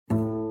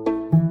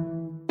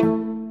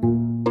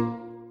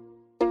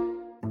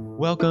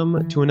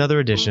Welcome to another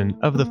edition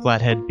of the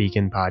Flathead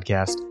Beacon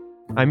podcast.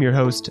 I'm your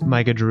host,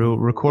 Micah Drew,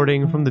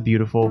 recording from the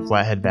beautiful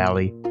Flathead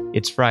Valley.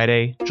 It's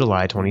Friday,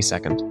 July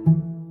 22nd.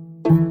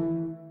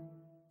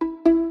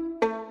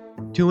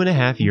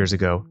 2.5 years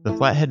ago, the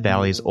Flathead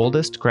Valley's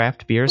oldest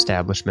craft beer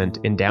establishment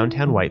in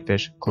downtown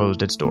Whitefish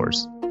closed its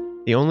doors.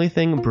 The only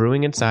thing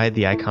brewing inside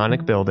the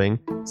iconic building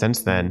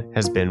since then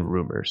has been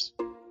rumors.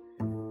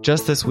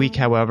 Just this week,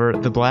 however,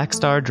 the Black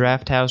Star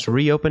Draft House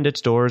reopened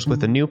its doors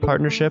with a new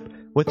partnership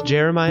with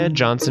Jeremiah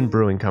Johnson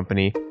Brewing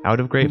Company out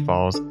of Great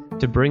Falls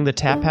to bring the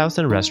tap house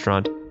and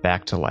restaurant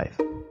back to life.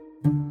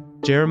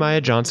 Jeremiah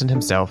Johnson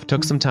himself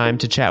took some time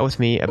to chat with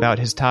me about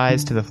his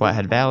ties to the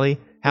Flathead Valley,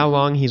 how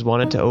long he's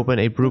wanted to open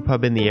a brew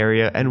pub in the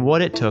area, and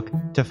what it took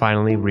to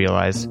finally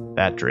realize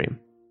that dream.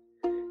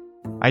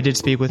 I did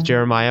speak with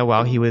Jeremiah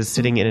while he was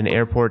sitting in an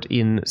airport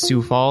in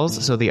Sioux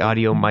Falls, so the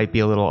audio might be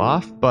a little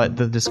off, but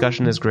the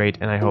discussion is great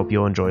and I hope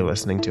you'll enjoy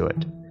listening to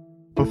it.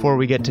 Before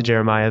we get to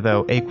Jeremiah,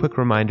 though, a quick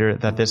reminder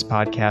that this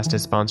podcast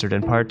is sponsored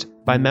in part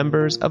by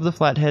members of the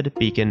Flathead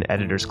Beacon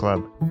Editors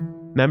Club.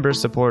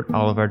 Members support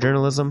all of our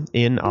journalism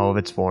in all of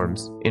its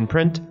forms, in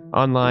print,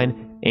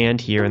 online,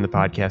 and here in the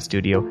podcast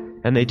studio,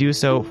 and they do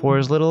so for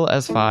as little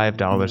as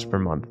 $5 per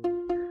month.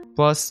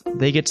 Plus,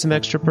 they get some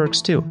extra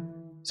perks too.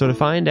 So to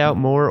find out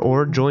more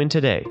or join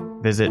today,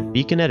 visit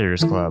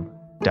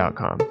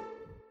beaconeditorsclub.com.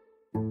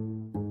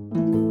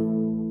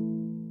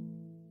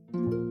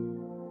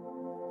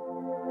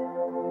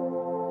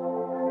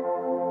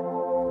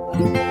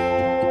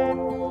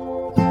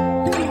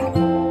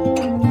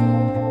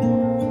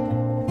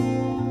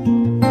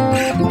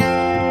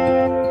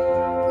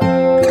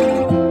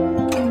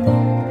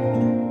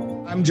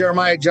 I'm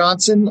Jeremiah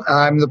Johnson.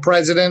 I'm the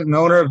president and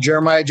owner of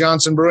Jeremiah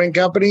Johnson Brewing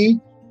Company.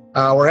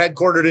 We're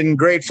headquartered in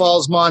Great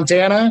Falls,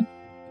 Montana.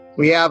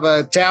 We have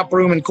a tap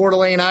room in Coeur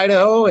d'Alene,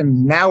 Idaho,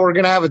 and now we're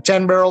going to have a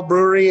 10-barrel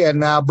brewery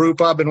and brew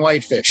pub in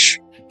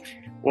Whitefish.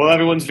 Well,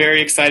 everyone's very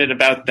excited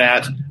about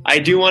that. I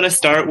do want to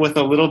start with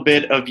a little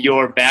bit of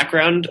your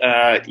background.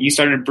 You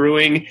started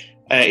brewing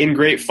in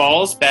Great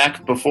Falls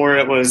back before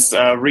it was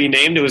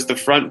renamed. It was the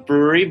Front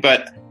Brewery,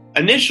 but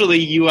initially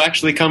you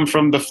actually come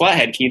from the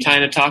Flathead. Can you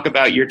kind of talk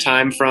about your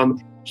time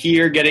from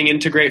here getting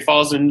into Great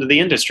Falls and into the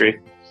industry?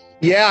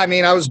 Yeah, I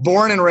mean, I was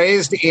born and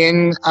raised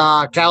in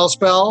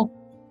Kalispell,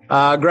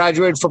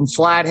 graduated from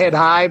Flathead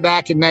High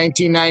back in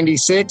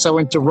 1996. I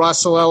went to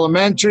Russell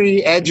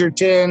Elementary,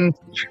 Edgerton,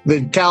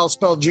 the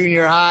Kalispell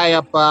Junior High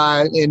up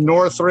in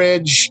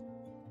Northridge,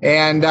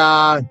 and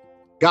got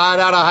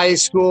out of high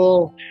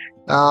school.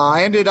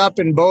 I ended up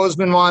in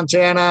Bozeman,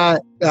 Montana,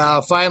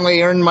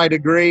 finally earned my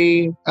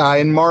degree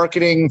in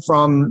marketing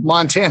from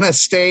Montana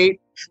State.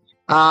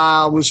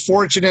 Was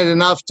fortunate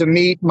enough to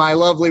meet my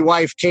lovely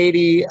wife,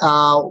 Katie,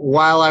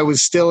 while I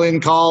was still in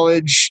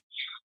college.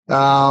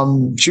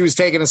 She was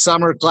taking a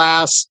summer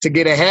class to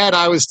get ahead.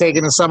 I was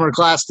taking a summer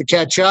class to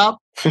catch up.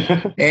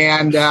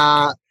 And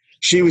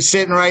she was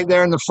sitting right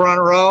there in the front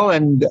row,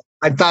 and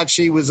I thought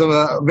she was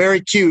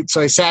very cute.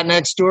 So I sat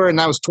next to her, and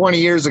that was 20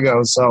 years ago.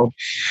 So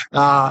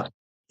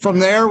from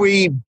there,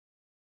 we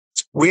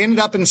ended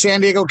up in San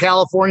Diego,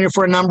 California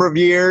for a number of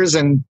years,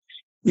 and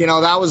you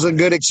know, that was a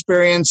good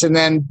experience. And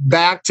then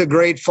back to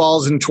Great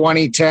Falls in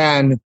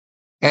 2010.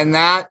 And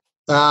that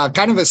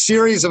kind of a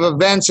series of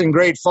events in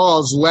Great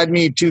Falls led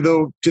me to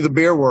the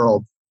beer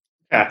world.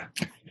 Yeah.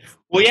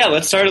 Well, yeah,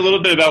 let's start a little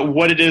bit about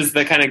what it is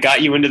that kind of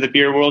got you into the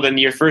beer world. And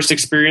your first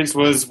experience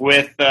was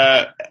with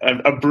a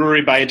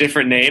brewery by a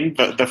different name,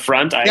 the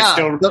Front.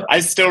 I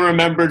still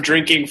remember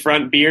drinking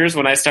Front beers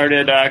when I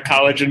started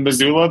college in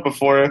Missoula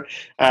before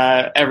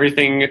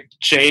everything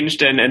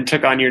changed and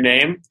took on your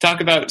name. Talk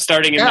about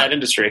starting in that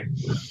industry.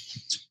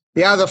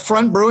 Yeah, the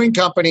Front Brewing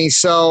Company.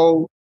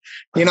 So,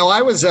 you know,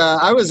 I was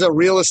a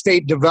real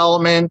estate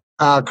development,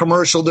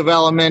 commercial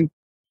development,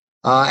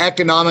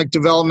 economic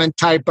development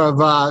type of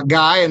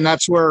guy, and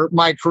that's where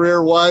my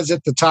career was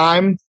at the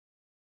time.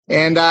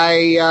 And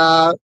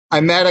I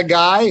met a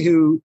guy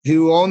who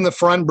owned the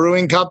Front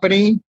Brewing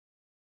Company,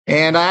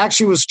 and I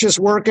actually was just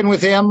working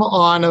with him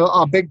on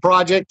a big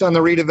project on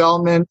the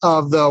redevelopment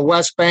of the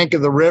west bank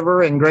of the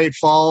river in Great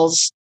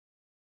Falls.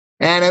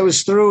 And it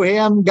was through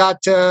him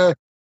got to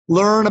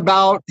learn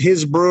about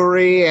his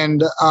brewery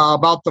and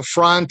about the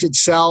Front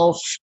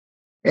itself.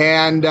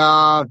 And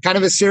kind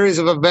of a series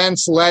of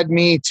events led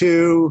me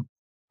to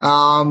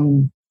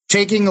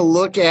taking a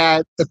look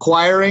at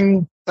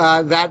acquiring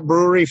that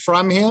brewery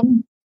from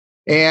him.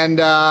 And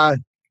he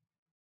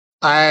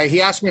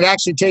asked me to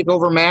actually take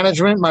over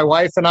management, my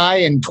wife and I,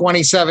 in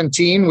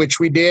 2017,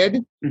 which we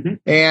did. Mm-hmm.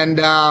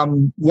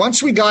 And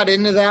once we got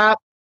into that,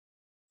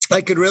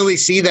 I could really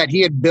see that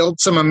he had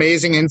built some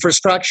amazing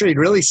infrastructure. He'd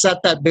really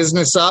set that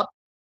business up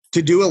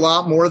to do a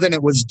lot more than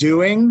it was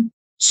doing.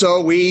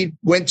 So we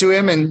went to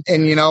him and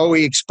you know,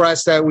 we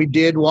expressed that we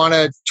did want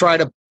to try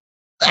to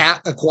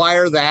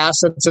acquire the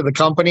assets of the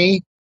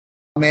company.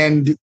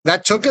 And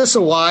that took us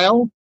a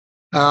while.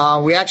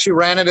 We actually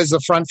ran it as the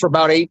Front for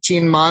about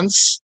 18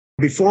 months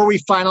before we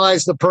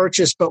finalized the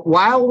purchase. But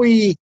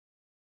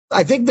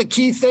I think the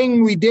key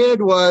thing we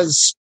did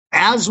was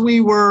as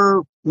we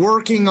were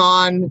working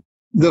on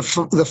the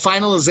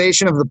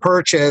finalization of the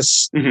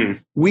purchase,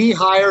 we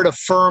hired a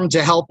firm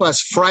to help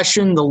us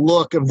freshen the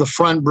look of the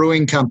Front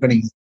Brewing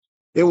Company.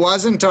 It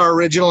wasn't our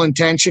original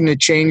intention to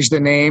change the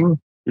name,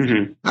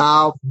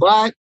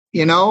 but,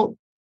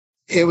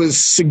 it was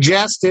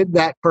suggested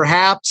that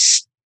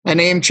perhaps a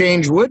name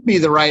change would be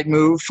the right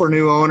move for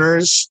new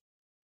owners.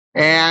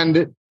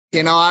 And,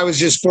 I was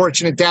just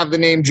fortunate to have the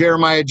name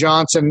Jeremiah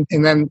Johnson.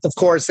 And then, of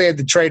course, they had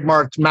the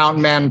trademarked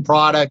Mountain Man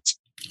product.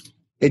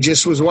 It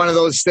just was one of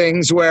those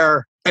things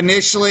where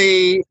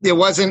initially it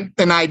wasn't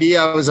an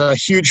idea I was a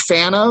huge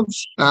fan of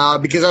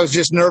because I was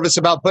just nervous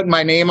about putting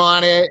my name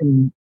on it.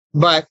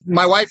 But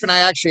my wife and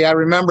I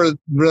remember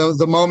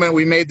the moment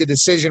we made the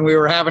decision. We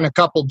were having a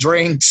couple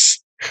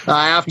drinks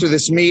after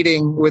this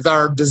meeting with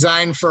our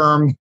design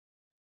firm.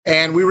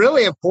 And we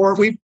really have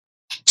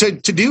to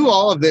do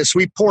all of this,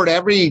 we poured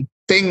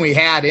everything we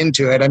had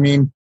into it. I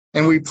mean,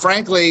 and we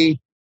frankly,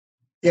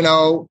 we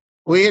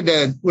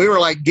were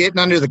like getting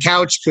under the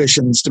couch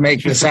cushions to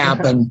make this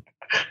happen.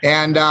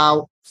 And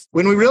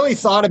when we really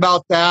thought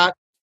about that,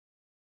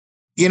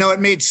 it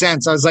made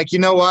sense. I was like, you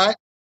know what?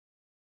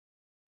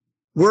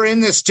 We're in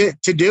this to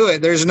do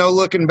it. There's no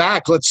looking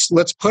back.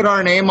 Let's put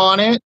our name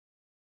on it.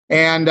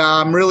 And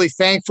I'm really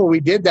thankful we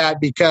did that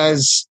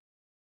because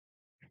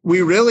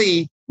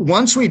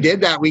once we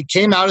did that, we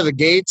came out of the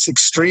gates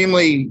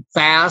extremely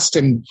fast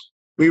and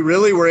we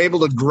really were able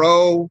to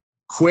grow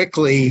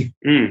quickly.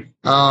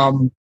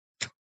 That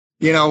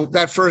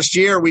first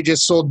year we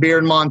just sold beer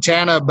in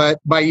Montana, but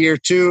by year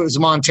 2, it was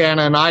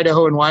Montana and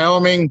Idaho and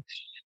Wyoming.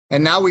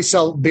 And now we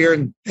sell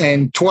beer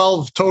in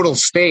 12 total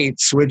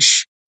states,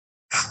 which,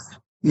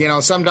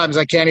 sometimes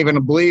I can't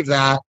even believe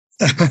that.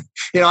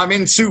 I'm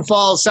in Sioux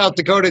Falls, South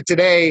Dakota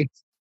today,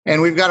 and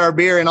we've got our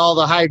beer in all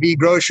the Hy-Vee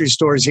grocery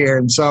stores here.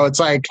 And so it's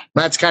like,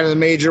 that's kind of the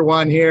major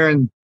one here.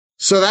 And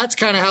so that's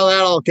kind of how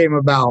that all came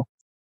about.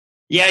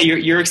 Yeah,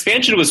 your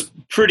expansion was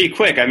pretty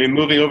quick. I mean,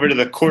 moving over to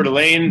the Coeur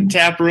d'Alene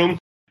tap room.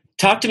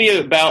 Talk to me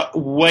about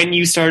when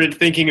you started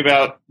thinking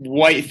about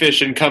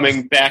Whitefish and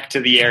coming back to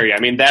the area.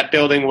 I mean, that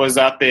building was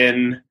up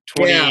in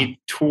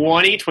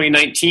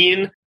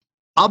 2019.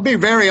 I'll be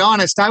very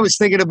honest. I was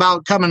thinking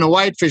about coming to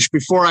Whitefish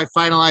before I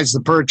finalized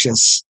the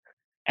purchase.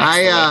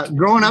 Excellent.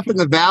 Growing up in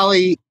the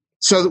Valley,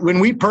 so when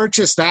we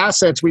purchased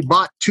assets, we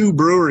bought 2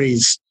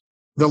 breweries,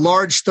 the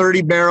large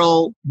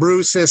 30-barrel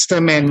brew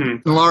system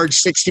and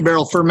large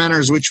 60-barrel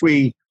fermenters, which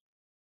we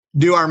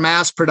do our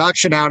mass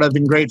production out of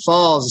in Great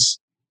Falls.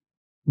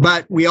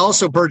 But we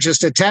also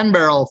purchased a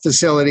 10-barrel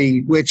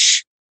facility,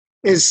 which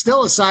is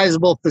still a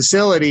sizable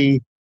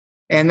facility.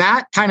 And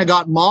that kind of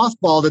got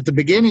mothballed at the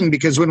beginning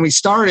because when we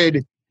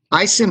started,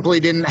 I simply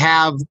didn't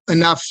have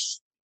enough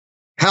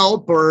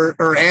help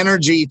or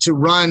energy to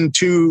run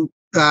 2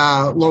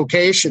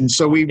 locations.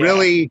 So we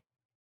really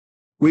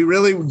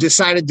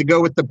decided to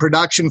go with the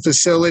production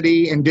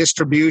facility and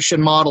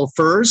distribution model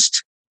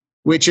first,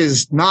 which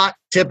is not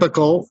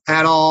typical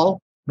at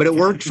all, but it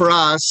worked for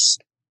us.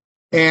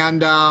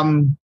 And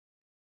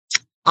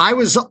I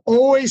was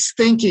always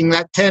thinking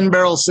that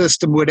 10-barrel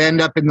system would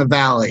end up in the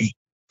Valley.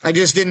 I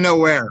just didn't know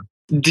where.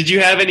 Did you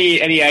have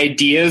any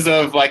ideas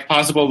of like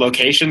possible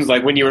locations?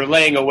 Like when you were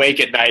laying awake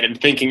at night and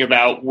thinking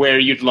about where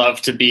you'd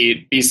love to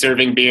be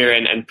serving beer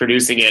and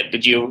producing it,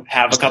 did you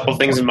have a couple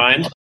things in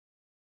mind?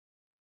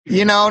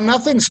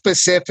 Nothing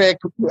specific.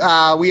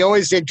 We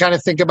always did kind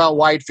of think about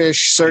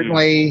Whitefish,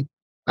 certainly.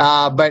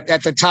 But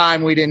at the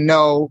time, we didn't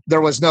know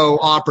there was no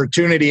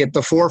opportunity at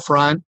the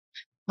forefront.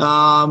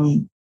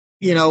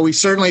 We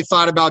certainly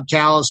thought about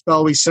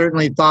Kalispell. We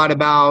certainly thought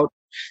about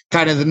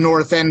kind of the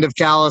north end of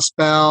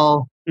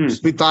Kalispell.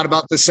 We thought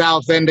about the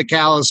south end of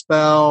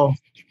Kalispell.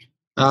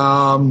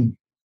 My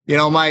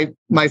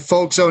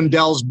folks own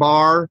Dell's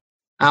Bar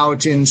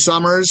out in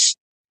Summers.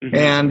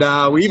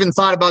 And we even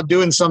thought about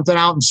doing something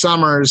out in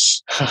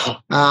Summers. Nice.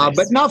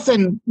 But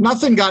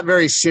nothing got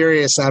very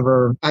serious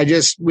ever.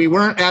 We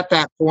weren't at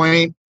that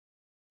point.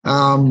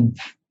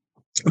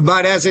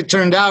 But as it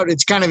turned out,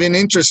 it's kind of an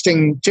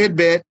interesting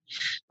tidbit.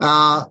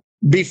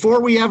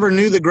 Before we ever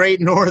knew the Great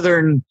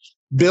Northern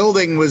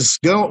building was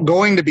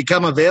going to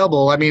become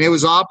available, I mean, it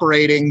was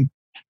operating.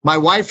 My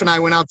wife and I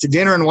went out to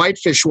dinner in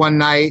Whitefish one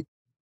night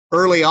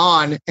early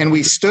on, and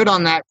we stood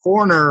on that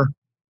corner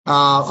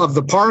of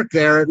the park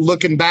there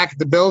looking back at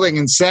the building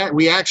and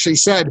we actually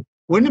said,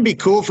 wouldn't it be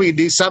cool if we could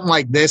do something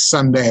like this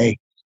someday?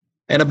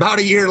 And about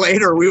a year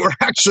later, we were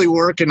actually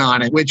working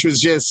on it, which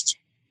was just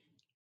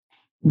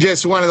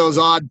one of those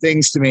odd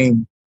things to me.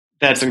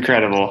 That's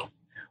incredible.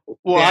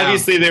 Well,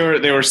 obviously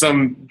there were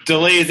some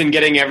delays in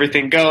getting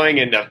everything going,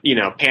 and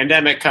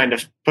pandemic kind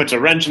of puts a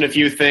wrench in a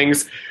few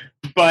things.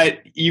 But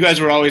you guys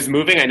were always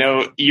moving. I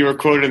know you were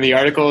quoted in the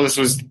article. This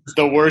was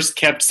the worst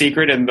kept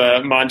secret in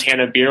the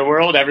Montana beer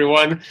world.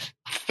 Everyone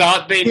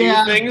thought they knew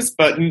things,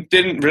 but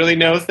didn't really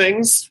know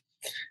things.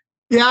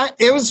 Yeah,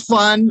 it was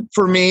fun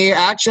for me.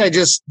 Actually, I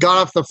just got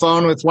off the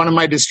phone with one of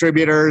my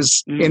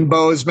distributors in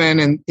Bozeman,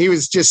 and he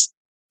was just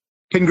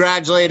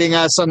congratulating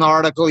us on the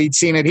article. He'd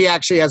seen it. He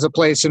actually has a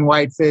place in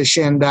Whitefish,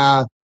 and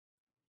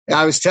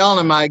I was telling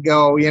him, I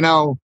go,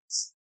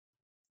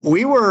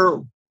 we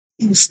were,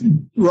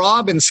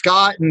 Rob and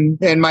Scott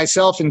and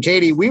myself and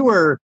Katie, we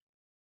were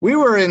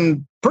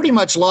in pretty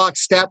much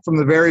lockstep from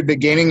the very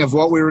beginning of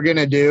what we were going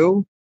to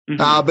do.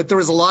 But there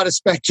was a lot of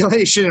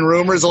speculation and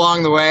rumors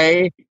along the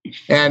way.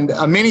 And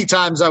many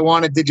times I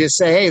wanted to just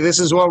say, hey, this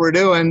is what we're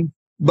doing.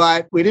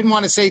 But we didn't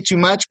want to say too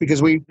much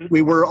because we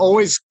were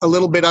always a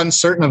little bit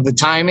uncertain of the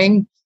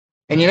timing.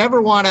 And you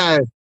never want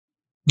to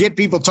get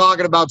people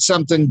talking about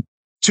something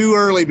too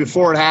early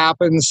before it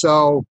happens.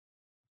 So,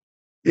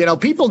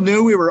 people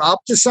knew we were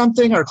up to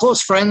something. Our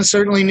close friends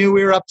certainly knew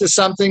we were up to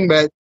something,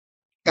 but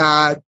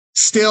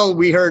still,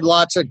 we heard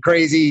lots of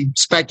crazy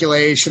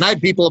speculation. I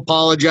had people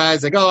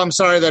apologize, like, oh, I'm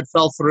sorry that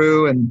fell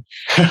through. And,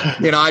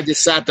 I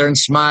just sat there and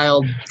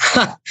smiled.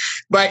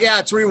 But yeah,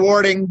 it's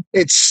rewarding.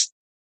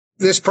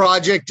 This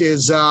project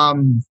is,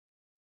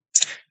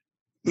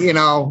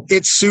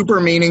 it's super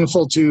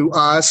meaningful to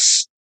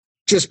us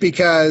just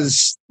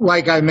because,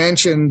 like I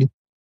mentioned,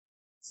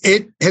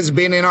 it has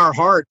been in our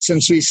heart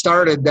since we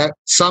started that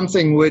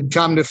something would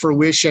come to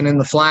fruition in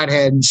the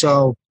Flathead. And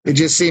so it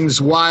just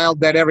seems wild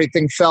that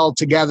everything fell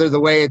together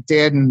the way it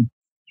did. And,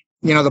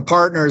 the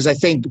partners, I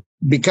think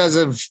because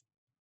of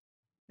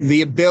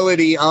the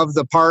ability of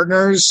the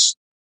partners,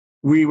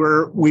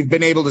 we've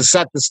been able to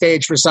set the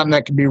stage for something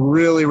that could be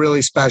really,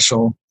 really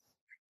special.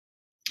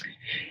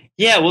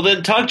 Yeah, well,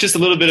 then talk just a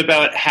little bit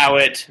about how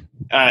it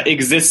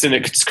exists in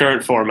its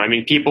current form. I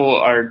mean, people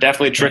are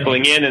definitely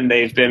trickling in and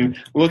they've been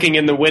looking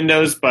in the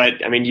windows,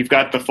 but I mean, you've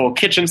got the full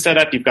kitchen set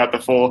up, you've got the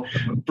full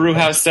brew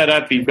house set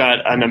up, you've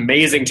got an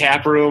amazing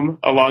tap room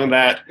along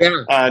that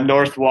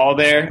north wall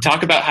there.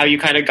 Talk about how you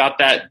kind of got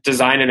that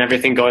design and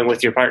everything going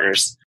with your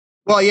partners.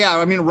 Well, yeah,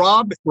 I mean,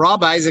 Rob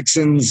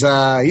Isaacson's,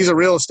 he's a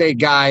real estate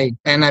guy.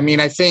 And I mean,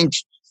 I think,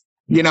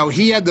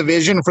 he had the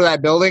vision for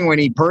that building when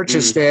he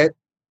purchased it.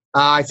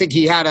 I think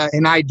he had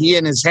an idea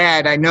in his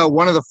head. I know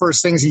one of the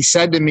first things he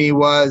said to me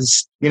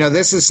was,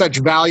 this is such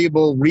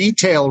valuable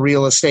retail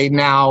real estate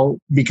now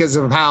because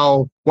of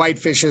how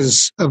Whitefish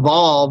has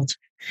evolved.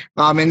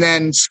 And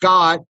then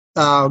Scott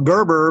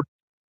Gerber,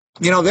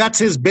 that's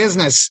his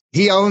business.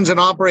 He owns and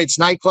operates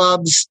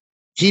nightclubs.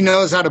 He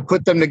knows how to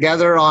put them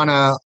together on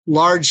a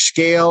large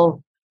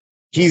scale.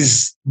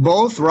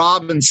 Both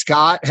Rob and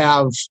Scott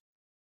have,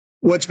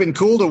 what's been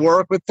cool to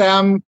work with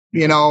them,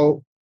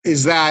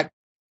 is that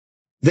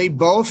they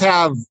both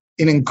have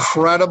an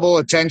incredible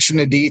attention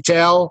to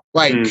detail,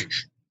 like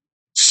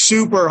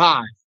super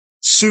high,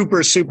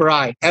 super, super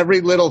high.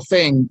 Every little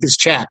thing is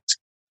checked.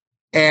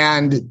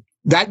 And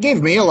that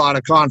gave me a lot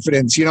of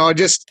confidence,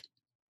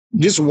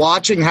 just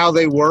watching how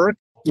they work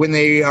when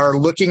they are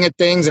looking at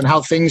things and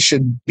how things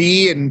should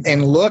be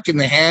and look in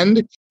the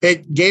end.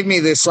 It gave me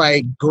this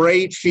like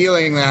great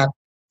feeling that,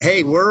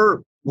 hey,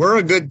 we're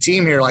a good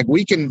team here. Like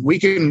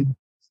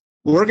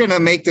we're going to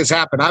make this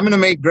happen. I'm going to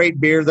make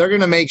great beer. They're going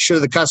to make sure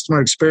the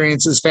customer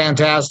experience is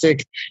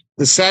fantastic.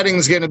 The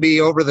setting's going to be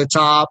over the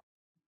top.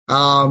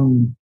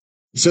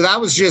 So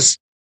that was just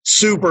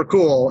super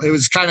cool. It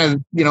was kind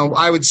of,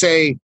 I would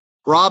say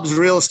Rob's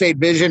real estate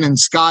vision and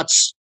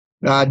Scott's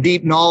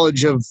deep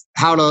knowledge of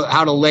how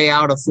to lay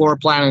out a floor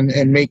plan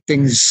and make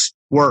things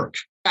work.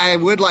 I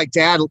would like to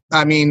add,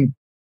 I mean,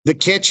 the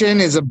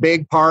kitchen is a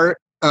big part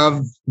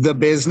of the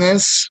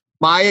business.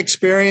 My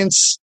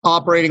experience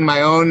operating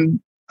my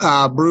own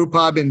brew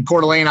pub in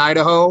Coeur d'Alene,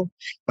 Idaho,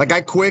 like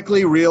I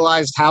quickly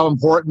realized how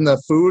important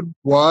the food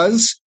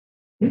was.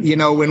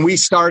 When we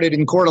started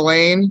in Coeur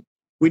d'Alene,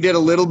 we did a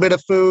little bit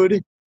of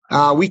food.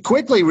 We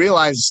quickly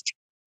realized,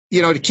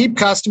 to keep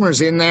customers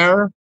in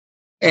there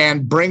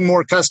and bring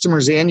more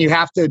customers in, you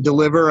have to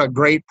deliver a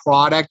great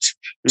product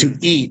to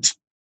eat.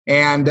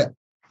 And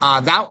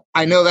that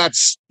I know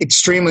that's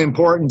extremely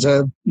important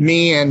to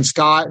me and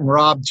Scott and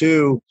Rob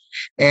too.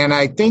 And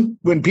I think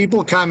when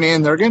people come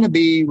in, they're going to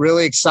be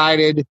really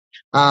excited.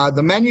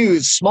 The menu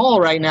is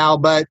small right now,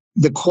 but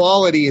the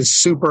quality is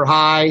super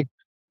high.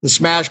 The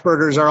smash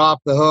burgers are off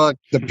the hook.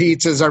 The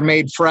pizzas are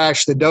made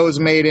fresh. The dough's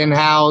made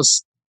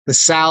in-house. The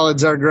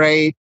salads are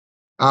great.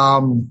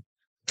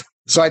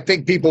 So I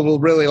think people will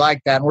really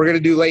like that. And we're going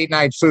to do late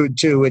night food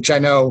too, which I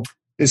know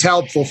is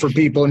helpful for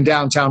people in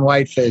downtown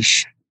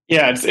Whitefish.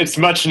 Yeah, it's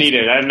much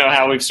needed. I don't know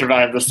how we've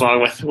survived this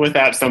long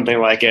without something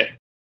like it.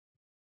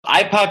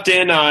 I popped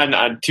in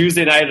on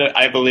Tuesday night,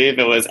 I believe.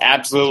 It was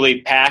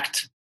absolutely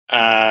packed.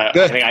 I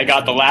think I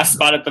got the last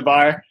spot at the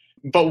bar.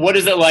 But what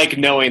is it like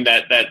knowing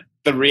that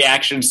the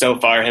reaction so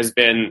far has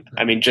been,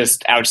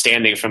 just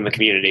outstanding from the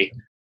community?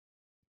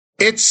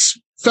 It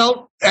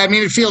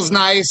feels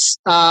nice.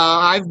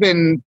 I've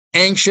been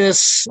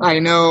anxious. I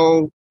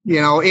know,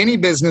 any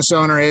business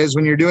owner is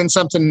when you're doing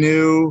something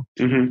new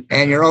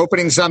and you're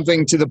opening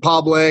something to the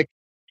public.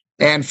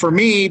 And for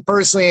me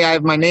personally, I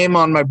have my name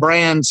on my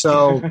brand.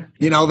 So,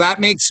 that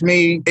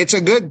it's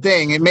a good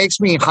thing. It makes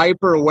me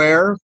hyper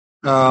aware.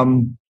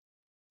 And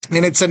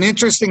it's an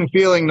interesting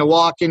feeling to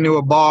walk into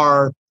a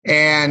bar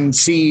and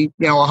see,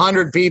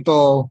 100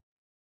 people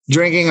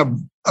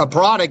drinking a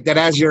product that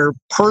has your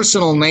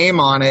personal name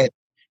on it.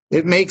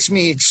 it makes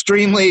me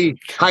extremely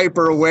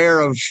hyper aware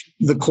of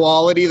the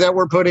quality that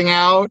we're putting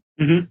out.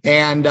 Mm-hmm.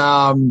 And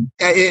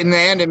in the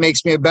end, it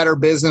makes me a better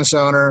business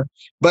owner.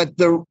 But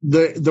the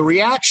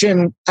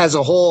reaction as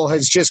a whole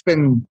has just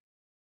been,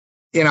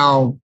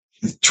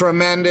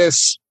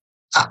 tremendous.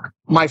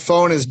 My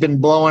phone has been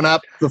blowing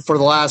up for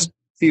the last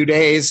few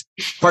days,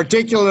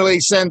 particularly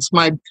since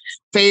my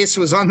face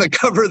was on the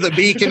cover of the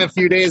Beacon a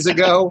few days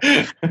ago.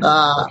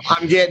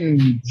 I'm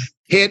getting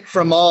hit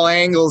from all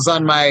angles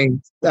on my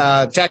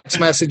text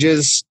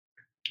messages.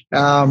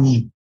 So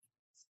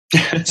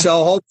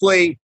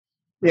hopefully,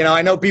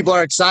 I know people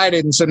are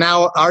excited. And so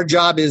now our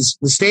job is,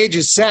 the stage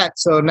is set.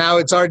 So now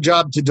it's our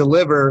job to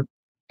deliver,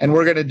 and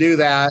we're going to do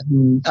that.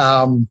 And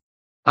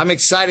I'm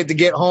excited to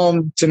get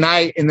home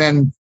tonight. And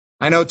then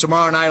I know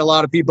tomorrow night, a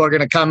lot of people are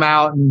going to come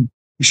out, and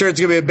I'm sure it's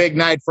going to be a big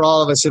night for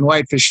all of us in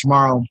Whitefish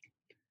tomorrow.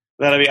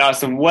 That'll be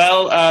awesome.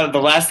 Well,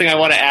 the last thing I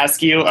want to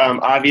ask you,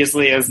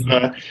 obviously, as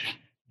the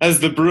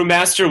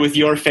brewmaster with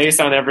your face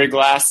on every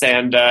glass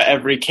and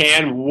every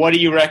can, what do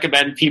you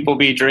recommend people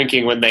be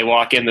drinking when they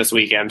walk in this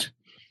weekend?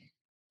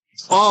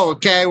 Oh,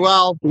 okay.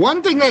 Well,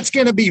 one thing that's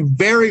going to be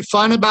very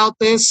fun about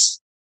this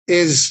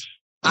is,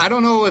 I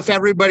don't know if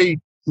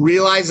everybody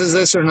realizes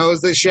this or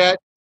knows this yet,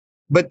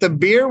 but the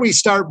beer we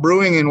start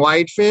brewing in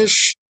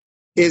Whitefish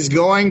is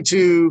going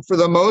to, for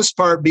the most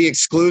part, be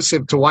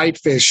exclusive to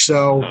Whitefish.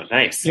 So,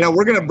 nice.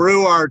 We're going to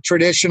brew our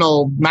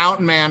traditional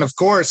Mountain Man, of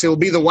course. It will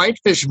be the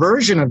Whitefish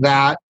version of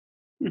that.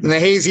 And the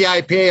hazy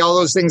IPA, all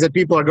those things that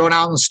people are going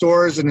out in the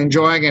stores and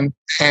enjoying. And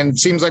it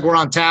seems like we're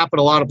on tap at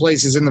a lot of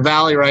places in the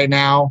Valley right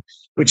now,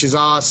 which is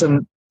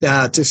awesome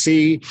to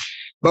see.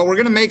 But we're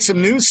going to make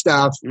some new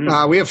stuff.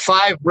 We have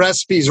 5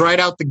 recipes right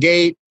out the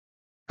gate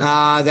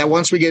that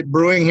once we get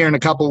brewing here in a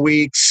couple of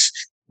weeks,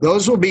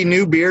 those will be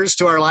new beers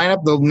to our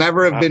lineup. They'll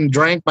never have been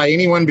drank by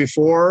anyone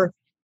before.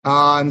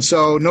 And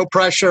so no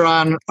pressure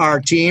on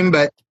our team,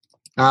 but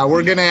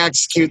we're going to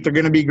execute. They're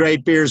going to be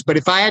great beers. But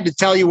if I had to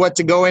tell you what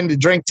to go in to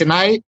drink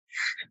tonight,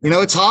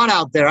 it's hot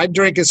out there. I'd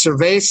drink a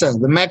cerveza,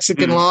 the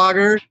Mexican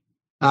lager.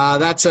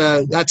 That's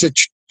a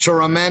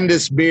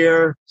tremendous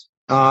beer.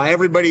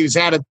 Everybody who's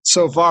had it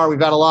so far,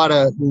 we've had a lot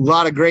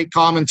of great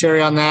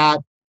commentary on that.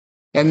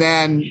 And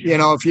then,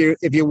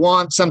 if you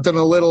want something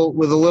with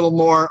a little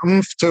more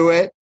oomph to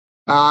it,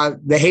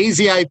 the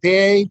hazy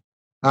IPA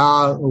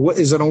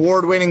is an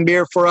award-winning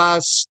beer for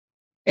us,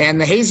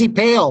 and the hazy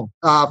pale,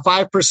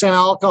 5%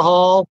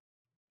 alcohol,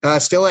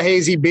 still a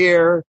hazy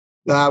beer.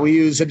 We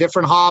use a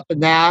different hop in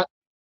that.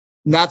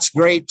 And that's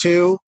great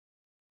too.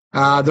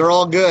 They're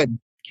all good.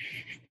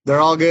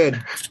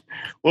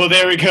 Well,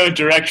 there we go,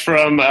 direct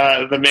from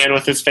the man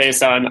with his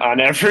face on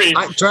every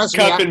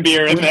cup and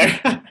beer in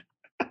there.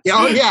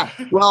 Oh, yeah.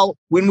 Well,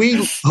 when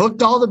we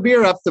hooked all the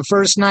beer up the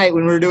first night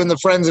when we were doing the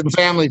friends and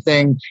family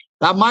thing,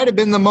 that might have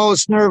been the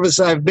most nervous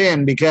I've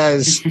been,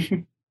 because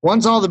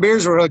once all the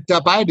beers were hooked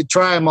up, I had to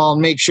try them all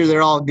and make sure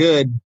they're all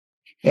good.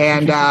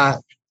 And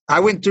I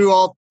went through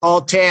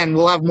all 10.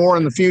 We'll have more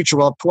in the future.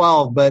 We'll have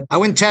 12. But I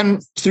went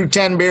 10 through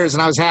 10 beers,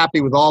 and I was happy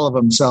with all of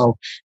them. So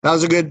that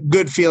was a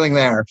good feeling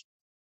there.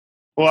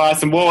 Well,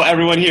 awesome. Well,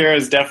 everyone here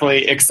is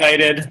definitely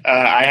excited.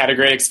 I had a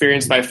great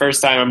experience my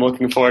first time. I'm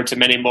looking forward to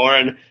many more.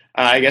 And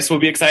I guess we'll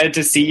be excited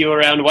to see you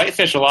around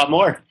Whitefish a lot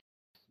more.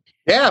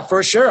 Yeah,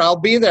 for sure. I'll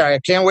be there. I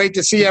can't wait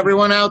to see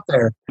everyone out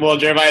there. Well,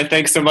 Jeremiah,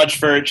 thanks so much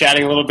for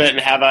chatting a little bit, and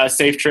have a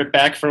safe trip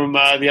back from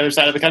the other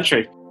side of the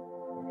country.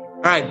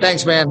 All right.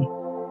 Thanks, man.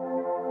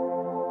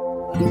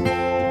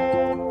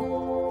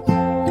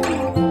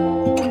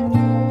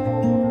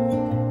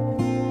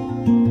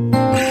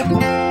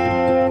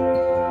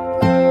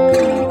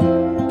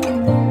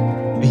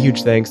 A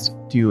huge thanks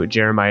to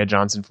Jeremiah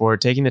Johnson for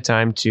taking the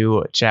time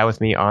to chat with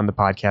me on the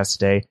podcast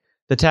today.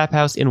 The Tap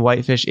House in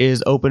Whitefish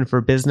is open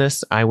for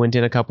business. I went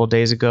in a couple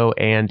days ago,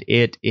 and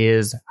it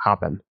is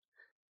hopping.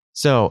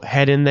 So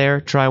head in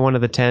there, try one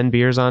of the 10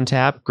 beers on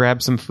tap,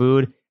 grab some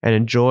food, and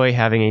enjoy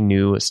having a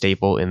new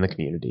staple in the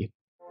community.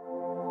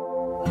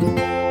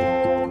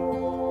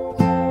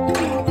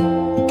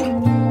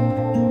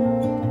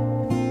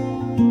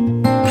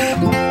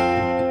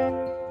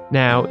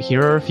 Now,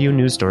 here are a few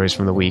news stories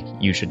from the week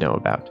you should know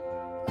about.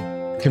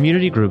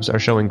 Community groups are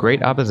showing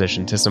great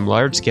opposition to some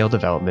large-scale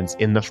developments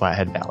in the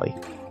Flathead Valley.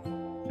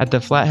 At the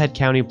Flathead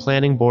County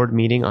Planning Board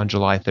meeting on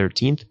July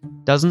 13th,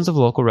 dozens of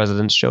local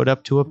residents showed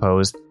up to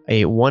oppose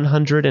a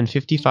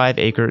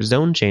 155-acre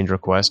zone change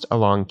request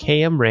along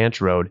KM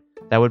Ranch Road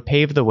that would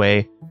pave the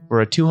way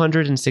for a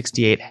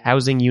 268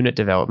 housing unit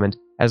development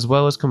as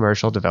well as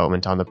commercial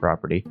development on the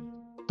property.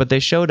 But they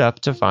showed up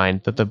to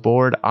find that the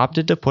board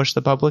opted to push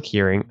the public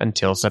hearing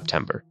until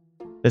September.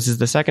 This is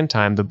the second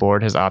time the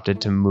board has opted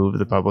to move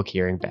the public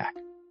hearing back.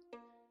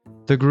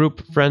 The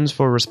group Friends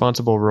for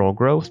Responsible Rural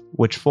Growth,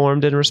 which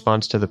formed in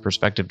response to the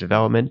prospective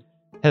development,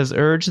 has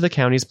urged the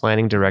county's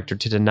planning director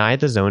to deny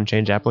the zone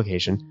change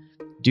application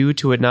due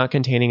to it not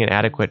containing an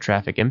adequate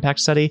traffic impact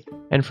study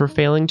and for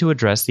failing to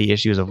address the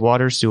issues of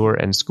water, sewer,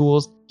 and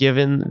schools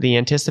given the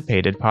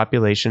anticipated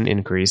population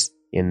increase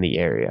in the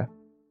area.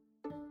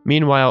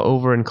 Meanwhile,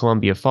 over in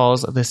Columbia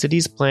Falls, the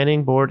city's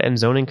Planning Board and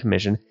Zoning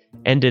Commission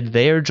ended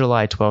their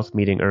July 12th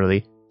meeting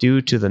early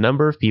due to the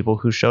number of people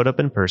who showed up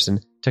in person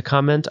to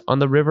comment on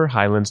the River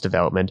Highlands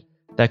development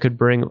that could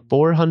bring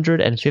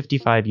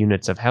 455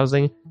 units of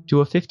housing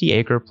to a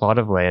 50-acre plot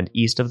of land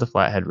east of the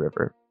Flathead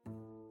River.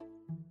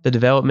 The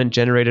development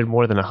generated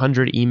more than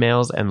 100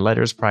 emails and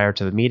letters prior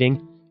to the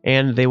meeting,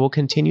 and they will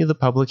continue the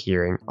public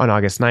hearing on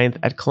August 9th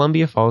at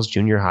Columbia Falls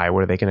Junior High,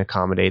 where they can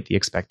accommodate the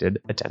expected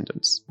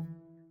attendance.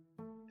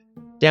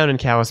 Down in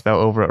Kalispell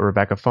over at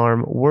Rebecca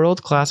Farm,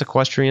 world-class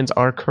equestrians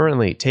are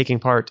currently taking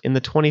part in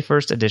the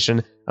 21st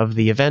edition of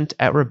the event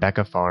at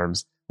Rebecca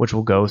Farms, which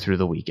will go through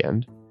the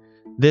weekend.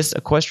 This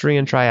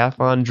equestrian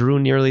triathlon drew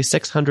nearly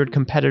 600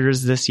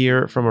 competitors this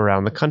year from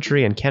around the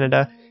country and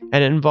Canada,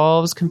 and it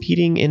involves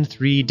competing in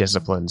 3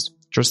 disciplines: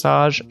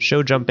 dressage,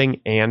 show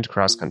jumping, and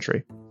cross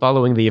country.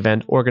 Following the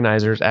event,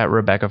 organizers at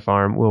Rebecca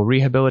Farm will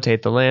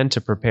rehabilitate the land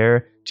to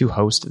prepare to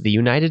host the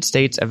United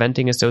States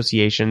Eventing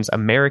Association's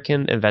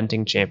American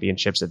Eventing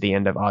Championships at the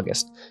end of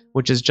August,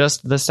 which is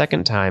just the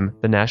second time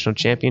the national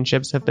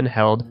championships have been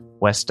held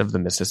west of the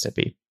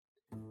Mississippi.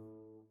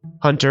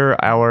 Hunter,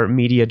 our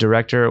media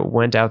director,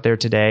 went out there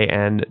today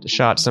and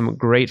shot some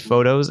great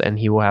photos, and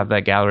he will have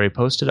that gallery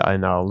posted,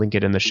 and I'll link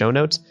it in the show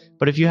notes.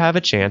 But if you have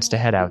a chance to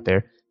head out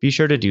there, be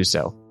sure to do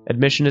so.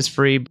 Admission is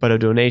free, but a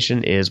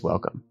donation is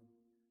welcome.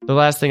 The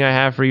last thing I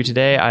have for you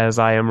today, as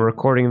I am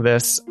recording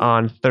this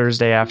on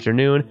Thursday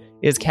afternoon,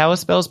 is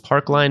Kalispell's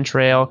Parkline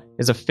Trail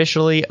is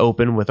officially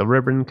open with a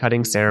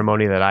ribbon-cutting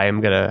ceremony that I am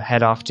going to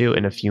head off to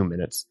in a few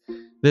minutes.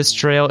 This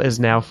trail is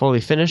now fully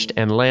finished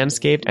and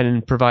landscaped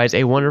and provides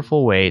a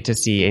wonderful way to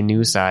see a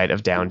new side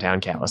of downtown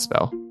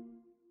Kalispell.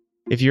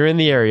 If you're in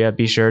the area,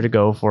 be sure to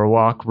go for a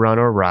walk, run,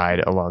 or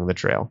ride along the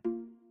trail.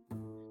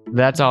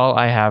 That's all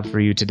I have for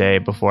you today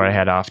before I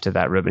head off to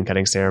that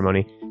ribbon-cutting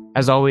ceremony.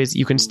 As always,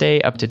 you can stay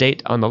up to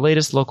date on the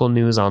latest local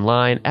news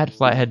online at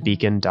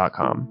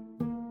flatheadbeacon.com.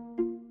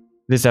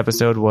 This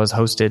episode was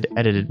hosted,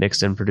 edited,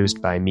 mixed, and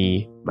produced by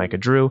me, Micah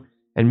Drew,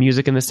 and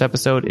music in this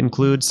episode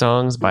includes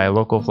songs by a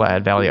local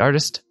Flathead Valley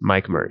artist,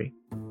 Mike Murray.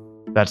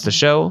 That's the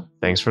show.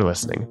 Thanks for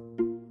listening.